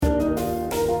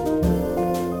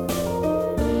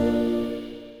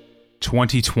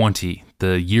2020,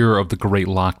 the year of the Great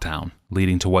Lockdown,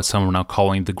 leading to what some are now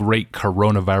calling the Great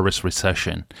Coronavirus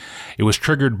Recession. It was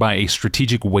triggered by a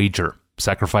strategic wager,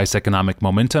 sacrifice economic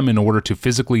momentum in order to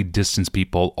physically distance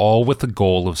people, all with the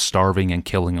goal of starving and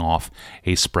killing off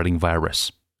a spreading virus.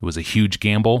 It was a huge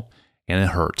gamble, and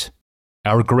it hurt.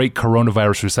 Our Great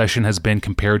Coronavirus Recession has been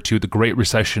compared to the Great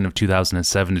Recession of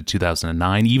 2007 to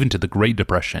 2009, even to the Great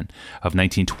Depression of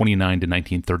 1929 to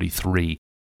 1933.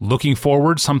 Looking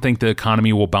forward, some think the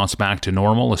economy will bounce back to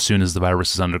normal as soon as the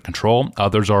virus is under control.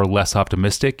 Others are less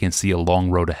optimistic and see a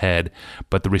long road ahead.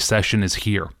 But the recession is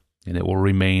here, and it will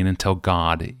remain until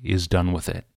God is done with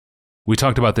it. We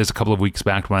talked about this a couple of weeks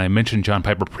back when I mentioned John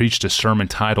Piper preached a sermon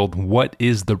titled, "What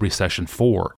is the Recession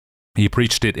For?" He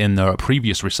preached it in the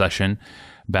previous recession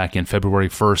back in February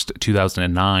 1st,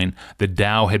 2009. The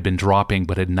Dow had been dropping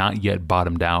but had not yet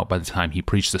bottomed out by the time he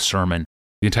preached the sermon.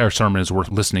 The entire sermon is worth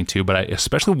listening to, but I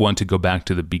especially want to go back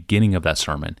to the beginning of that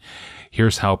sermon.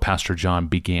 Here's how Pastor John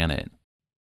began it.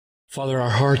 Father,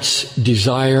 our heart's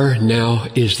desire now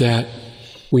is that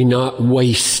we not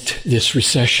waste this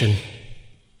recession.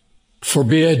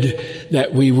 Forbid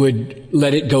that we would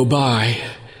let it go by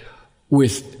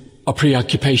with a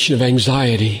preoccupation of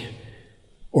anxiety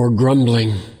or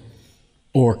grumbling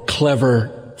or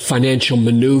clever financial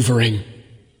maneuvering.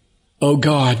 Oh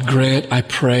God, grant, I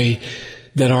pray,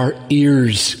 that our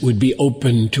ears would be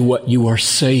open to what you are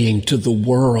saying to the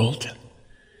world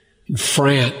in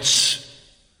France,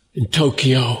 in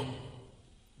Tokyo,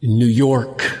 in New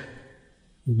York,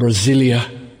 in Brasilia.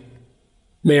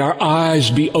 May our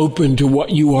eyes be open to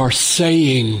what you are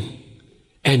saying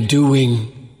and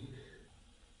doing.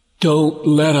 Don't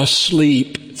let us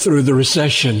sleep through the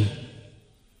recession.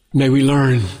 May we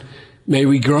learn. May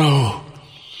we grow.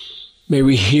 May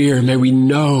we hear. May we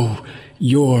know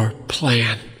your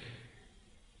plan.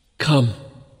 Come,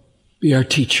 be our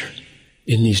teacher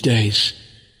in these days.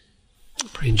 I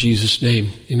pray in Jesus'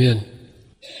 name. Amen.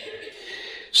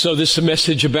 So this is a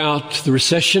message about the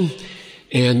recession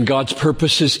and God's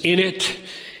purposes in it.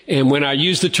 And when I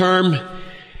use the term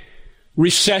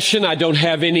recession, I don't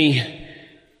have any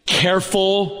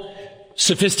careful,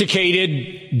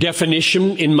 sophisticated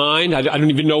definition in mind. I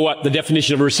don't even know what the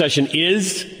definition of a recession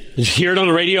is. I just hear it on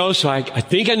the radio, so I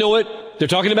think I know what they're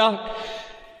talking about.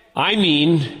 I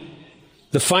mean,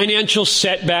 the financial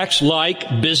setbacks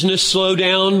like business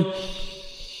slowdown,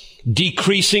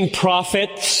 decreasing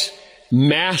profits,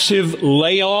 massive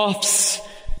layoffs,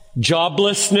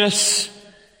 joblessness,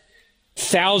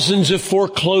 thousands of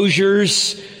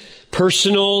foreclosures,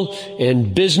 personal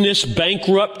and business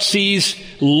bankruptcies,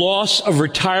 loss of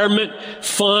retirement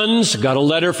funds. Got a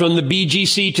letter from the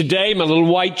BGC today, my little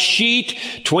white sheet,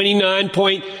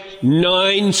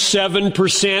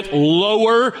 29.97%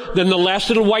 lower than the last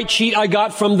little white sheet I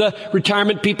got from the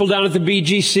retirement people down at the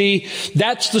BGC.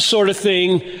 That's the sort of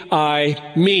thing I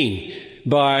mean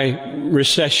by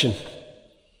recession.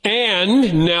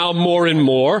 And now more and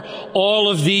more, all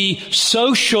of the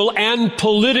social and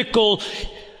political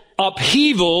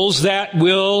upheavals that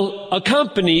will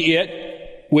accompany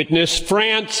it. Witness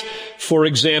France, for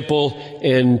example,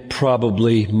 and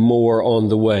probably more on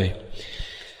the way.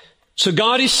 So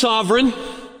God is sovereign,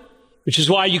 which is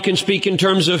why you can speak in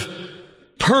terms of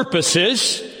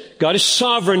purposes. God is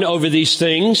sovereign over these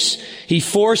things. He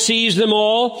foresees them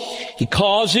all. He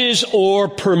causes or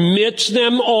permits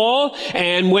them all.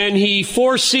 And when He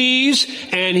foresees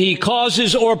and He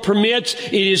causes or permits,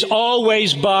 it is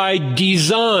always by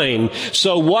design.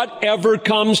 So whatever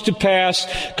comes to pass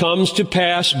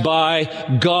by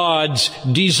God's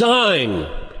design.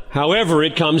 However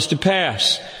it comes to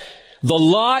pass. The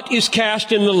lot is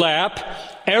cast in the lap.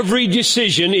 Every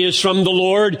decision is from the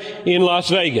Lord in Las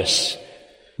Vegas.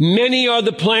 Many are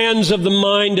the plans of the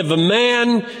mind of a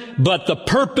man, but the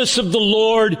purpose of the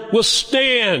Lord will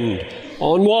stand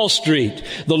on Wall Street.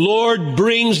 The Lord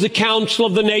brings the counsel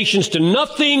of the nations to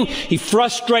nothing. He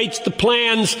frustrates the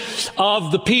plans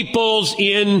of the peoples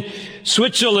in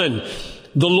Switzerland.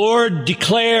 The Lord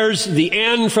declares the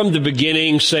end from the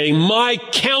beginning, saying, my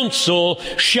counsel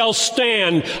shall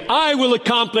stand. I will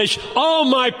accomplish all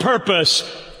my purpose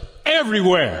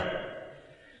everywhere.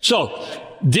 So,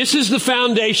 this is the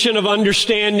foundation of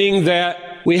understanding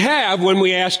that we have when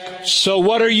we ask, so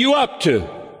what are you up to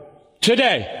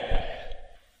today?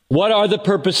 What are the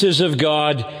purposes of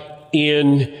God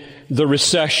in the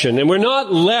recession? And we're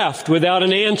not left without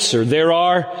an answer. There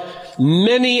are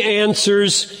many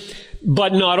answers,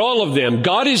 but not all of them.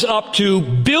 God is up to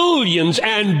billions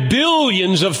and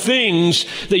billions of things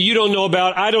that you don't know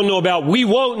about, I don't know about, we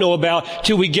won't know about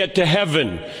till we get to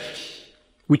heaven.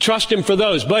 We trust him for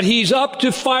those. But he's up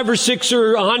to 5 or 6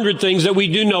 or 100 things that we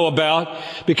do know about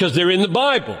because they're in the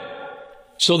Bible.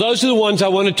 So those are the ones I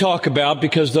want to talk about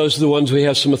because those are the ones we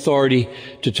have some authority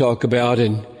to talk about,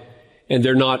 and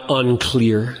they're not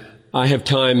unclear. I have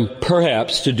time,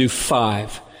 perhaps, to do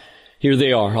 5. Here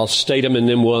they are. I'll state them and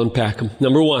then we'll unpack them.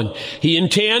 Number 1, he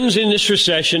intends in this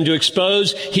recession to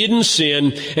expose hidden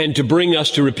sin and to bring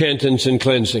us to repentance and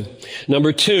cleansing.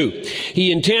 Number 2,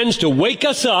 he intends to wake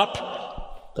us up,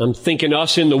 I'm thinking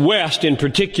us in the West in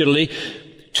particularly,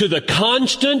 to the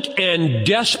constant and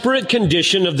desperate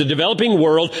condition of the developing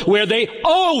world where they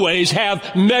always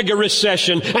have mega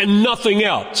recession and nothing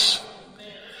else.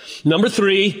 Number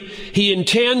 3, he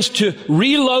intends to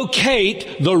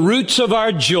relocate the roots of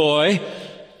our joy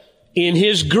in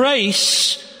his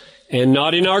grace and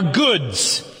not in our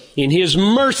goods, in his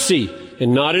mercy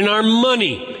and not in our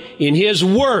money, in his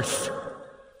worth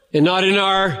and not in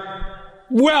our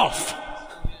wealth.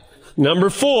 Number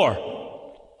 4,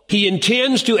 he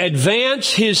intends to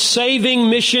advance his saving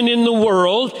mission in the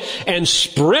world and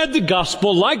spread the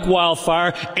gospel like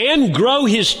wildfire and grow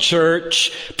his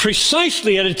church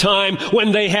precisely at a time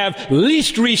when they have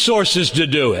least resources to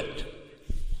do it.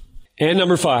 And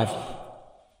number 5,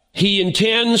 he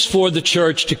intends for the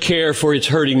church to care for its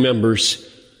hurting members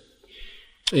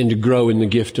and to grow in the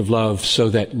gift of love so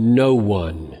that no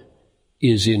one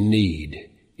is in need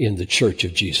in the church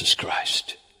of Jesus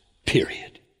Christ.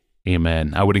 Period.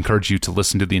 Amen. I would encourage you to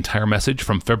listen to the entire message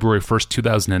from February 1st,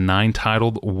 2009,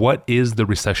 titled, What is the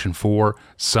Recession For?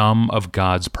 Some of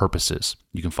God's Purposes.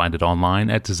 You can find it online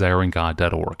at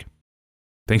desiringgod.org.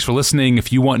 Thanks for listening.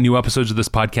 If you want new episodes of this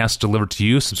podcast delivered to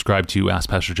you, subscribe to Ask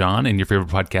Pastor John in your favorite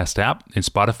podcast app, in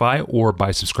Spotify, or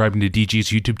by subscribing to DG's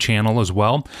YouTube channel as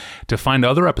well. To find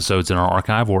other episodes in our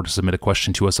archive or to submit a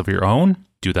question to us of your own,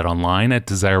 do that online at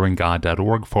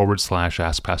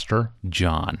desiringgod.org/Ask Pastor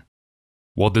John.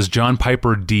 Well, does John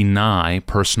Piper deny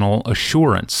personal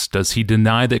assurance? Does he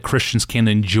deny that Christians can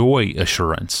enjoy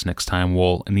assurance? Next time,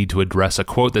 we'll need to address a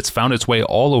quote that's found its way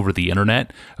all over the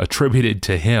internet, attributed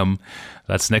to him.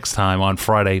 That's next time on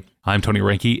Friday. I'm Tony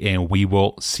Reinke, and we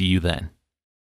will see you then.